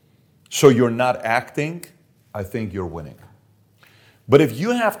 so you're not acting, I think you're winning. But if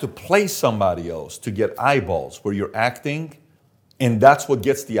you have to play somebody else to get eyeballs where you're acting, and that's what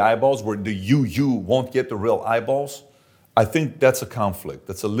gets the eyeballs, where the you won't get the real eyeballs, I think that's a conflict.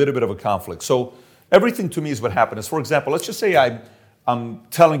 That's a little bit of a conflict. So everything to me is what happened. For example, let's just say I'm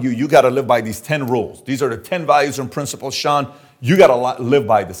telling you got to live by these 10 rules. These are the 10 values and principles. Sean, you got to live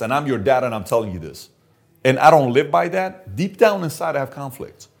by this. And I'm your dad and I'm telling you this. And I don't live by that. Deep down inside, I have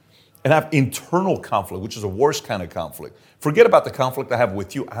conflicts. And I have internal conflict, which is the worst kind of conflict. Forget about the conflict I have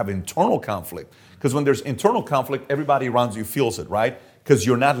with you. I have internal conflict. Because when there's internal conflict, everybody around you feels it, right? Because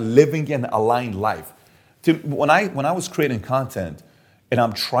you're not living an aligned life. When I was creating content and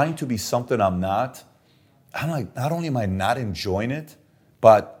I'm trying to be something I'm like, not only am I not enjoying it,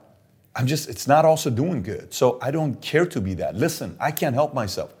 but it's not also doing good. So I don't care to be that. Listen, I can't help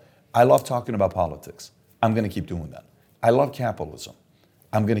myself. I love talking about politics. I'm going to keep doing that. I love capitalism.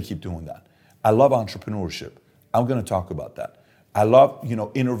 I'm going to keep doing that. I love entrepreneurship. I'm going to talk about that. I love,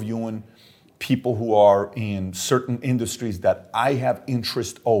 interviewing people who are in certain industries that I have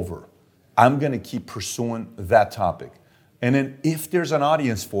interest over. I'm going to keep pursuing that topic. And then if there's an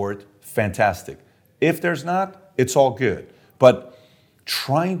audience for it, fantastic. If there's not, it's all good. But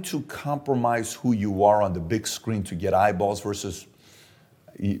trying to compromise who you are on the big screen to get eyeballs versus,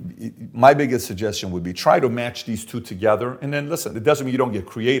 my biggest suggestion would be try to match these two together. And then listen, it doesn't mean you don't get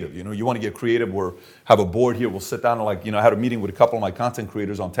creative. You want to get creative. We'll have a board here. We'll sit down and I had a meeting with a couple of my content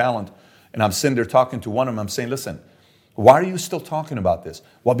creators on talent. And I'm sitting there talking to one of them. I'm saying, listen, why are you still talking about this?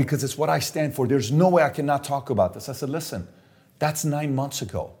 Well, because it's what I stand for. There's no way I cannot talk about this. I said, listen, that's 9 months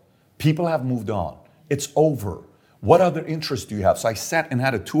ago. People have moved on. It's over. What other interests do you have? So I sat and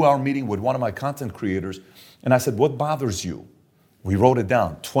had a 2-hour meeting with one of my content creators. And I said, what bothers you? We wrote it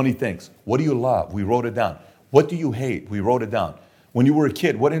down, 20 things. What do you love? We wrote it down. What do you hate? We wrote it down. When you were a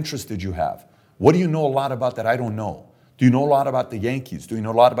kid, what interests did you have? What do you know a lot about that I don't know? Do you know a lot about the Yankees? Do you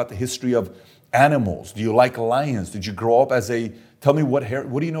know a lot about the history of animals? Do you like lions? Did you grow up tell me what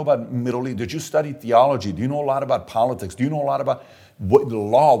do you know about Middle East? Did you study theology? Do you know a lot about politics? Do you know a lot about the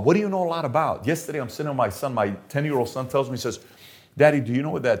law? What do you know a lot about? Yesterday, I'm sitting with my son, my 10-year-old son tells me, he says, Daddy, do you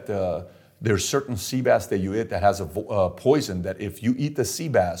know that there's certain sea bass that you eat that has a poison that if you eat the sea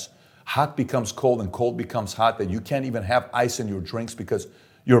bass, hot becomes cold and cold becomes hot, that you can't even have ice in your drinks because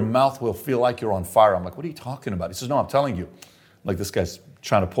your mouth will feel like you're on fire. I'm like, what are you talking about? He says, no, I'm telling you. Like, this guy's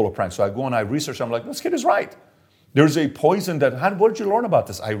trying to pull a prank. So I go and I research. I'm like, this kid is right. There's a poison that, what did you learn about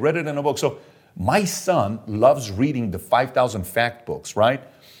this? I read it in a book. So my son loves reading the 5,000 fact books, right?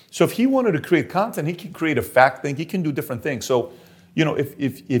 So if he wanted to create content, he can create a fact thing. He can do different things. So, you know,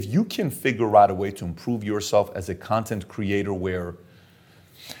 if you can figure out a way to improve yourself as a content creator, where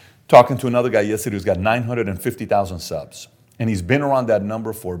talking to another guy yesterday who's got 950,000 subs, and he's been around that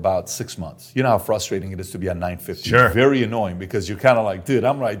number for about 6 months. You know how frustrating it is to be at 950. Sure. Very annoying, because you're kind of like, dude,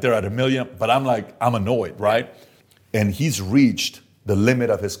 I'm right there at 1 million, but I'm annoyed, right? And he's reached the limit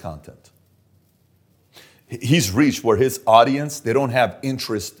of his content. He's reached where his audience, they don't have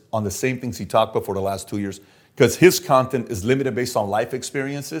interest on the same things he talked about for the last 2 years, because his content is limited based on life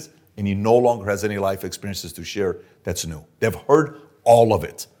experiences, and he no longer has any life experiences to share that's new. They've heard all of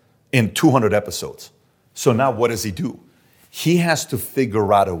it in 200 episodes. So now what does he do? He has to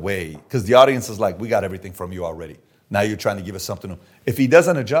figure out a way, because the audience is like, we got everything from you already. Now you're trying to give us something new. If he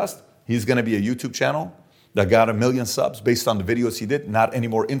doesn't adjust, he's going to be a YouTube channel that got 1 million subs based on the videos he did, not any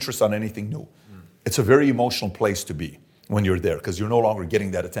more interest on anything new. It's a very emotional place to be when you're there, because you're no longer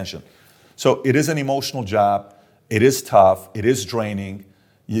getting that attention. So it is an emotional job. It is tough. It is draining.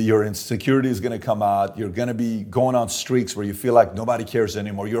 Your insecurity is going to come out. You're going to be going on streaks where you feel like nobody cares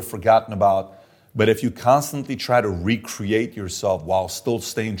anymore. You're forgotten about. But if you constantly try to recreate yourself while still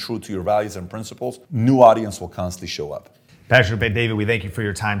staying true to your values and principles, new audience will constantly show up. Patrick Bet-David, we thank you for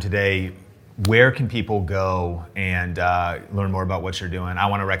your time today. Where can people go and learn more about what you're doing? I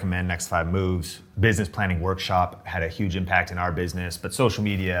want to recommend Next 5 Moves. Business Planning Workshop had a huge impact in our business, but social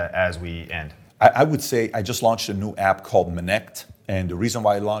media as we end. I would say I just launched a new app called Minect. And the reason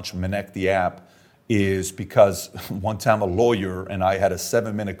why I launched Minect, the app, is because one time a lawyer and I had a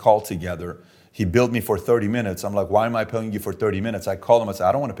 7-minute call together. He billed me for 30 minutes. I'm like, why am I paying you for 30 minutes? I called him. I said,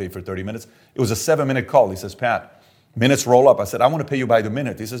 I don't want to pay for 30 minutes. It was a 7-minute call. He says, Pat, minutes roll up. I said, I want to pay you by the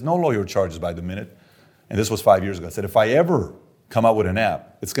minute. He says, no lawyer charges by the minute. And this was 5 years ago. I said, if I ever come out with an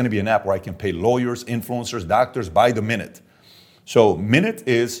app, it's going to be an app where I can pay lawyers, influencers, doctors by the minute. So Minect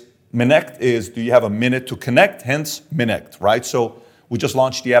is, do you have a minute to connect? Hence Minect, right? So we just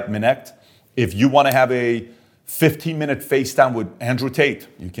launched the app Minect. If you want to have a 15-minute FaceTime with Andrew Tate,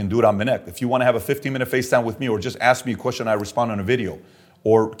 you can do it on Minect. If you want to have a 15-minute FaceTime with me, or just ask me a question, I respond on a video,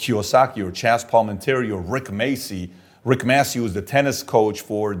 or Kiyosaki, or Chaz Palminteri, or Rick Massey. Rick Massey was the tennis coach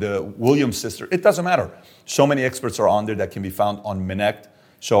for the Williams sister. It doesn't matter. So many experts are on there that can be found on Minect.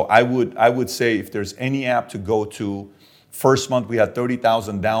 So I would say if there's any app to go to, first month we had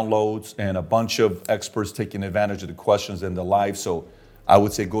 30,000 downloads and a bunch of experts taking advantage of the questions and the live. So I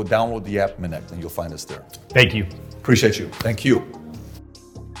would say go download the app Minect and you'll find us there. Thank you. Appreciate you. Thank you.